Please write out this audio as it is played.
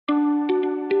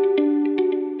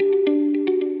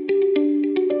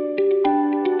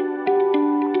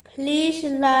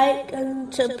like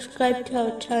and subscribe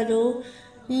to our channel.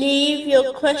 Leave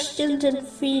your questions and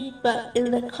feedback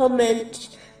in the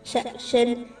comments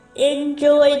section.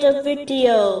 Enjoy the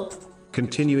video.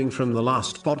 Continuing from the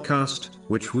last podcast,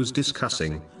 which was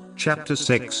discussing chapter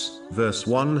 6, verse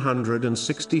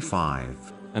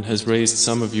 165. And has raised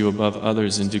some of you above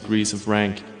others in degrees of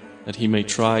rank, that he may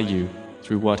try you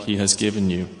through what he has given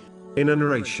you. In a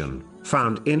narration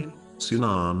found in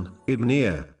Sunan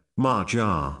Ibn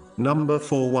Majah, number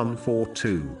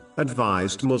 4142,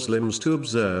 advised Muslims to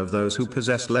observe those who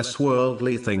possess less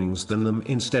worldly things than them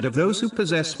instead of those who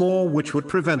possess more, which would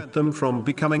prevent them from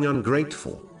becoming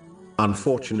ungrateful.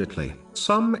 Unfortunately,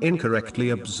 some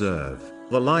incorrectly observe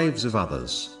the lives of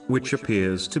others, which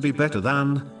appears to be better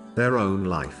than their own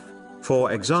life.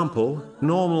 For example,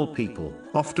 normal people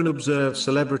often observe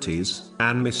celebrities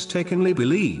and mistakenly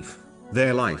believe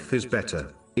their life is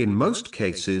better. In most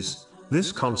cases,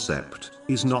 this concept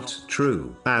is not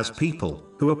true, as people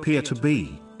who appear to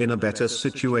be in a better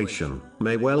situation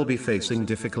may well be facing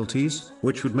difficulties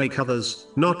which would make others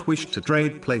not wish to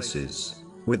trade places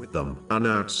with them. An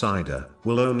outsider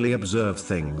will only observe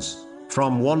things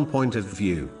from one point of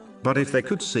view, but if they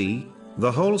could see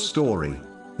the whole story,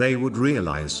 they would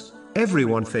realize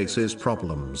everyone faces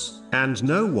problems, and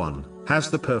no one has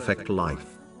the perfect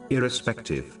life,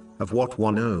 irrespective of what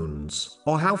one owns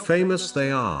or how famous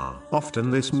they are.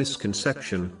 Often this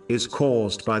misconception is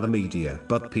caused by the media,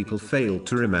 but people fail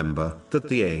to remember that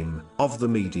the aim of the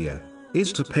media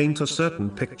is to paint a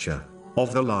certain picture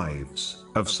of the lives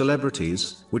of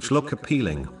celebrities which look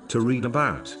appealing to read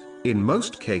about. In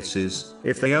most cases,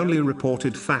 if they only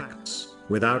reported facts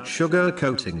without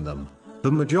sugarcoating them,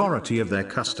 the majority of their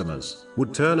customers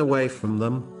would turn away from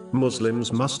them.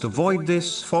 Muslims must avoid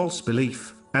this false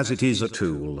belief, as it is a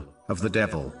tool of the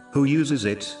devil, who uses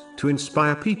it to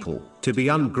inspire people to be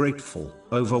ungrateful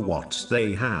over what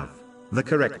they have. The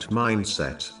correct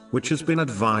mindset, which has been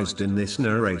advised in this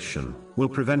narration, will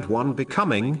prevent one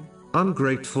becoming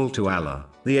ungrateful to Allah,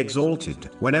 the Exalted.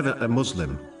 Whenever a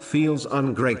Muslim feels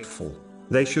ungrateful,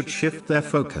 they should shift their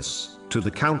focus to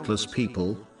the countless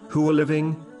people who are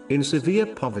living in severe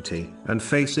poverty and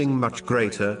facing much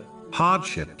greater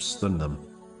hardships than them.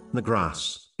 The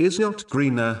grass is not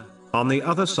greener on the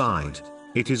other side,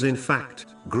 it is in fact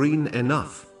green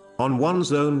enough on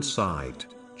one's own side.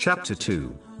 Chapter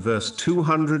 2, verse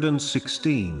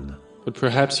 216. But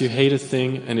perhaps you hate a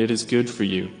thing and it is good for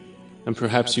you, and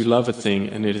perhaps you love a thing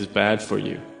and it is bad for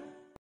you.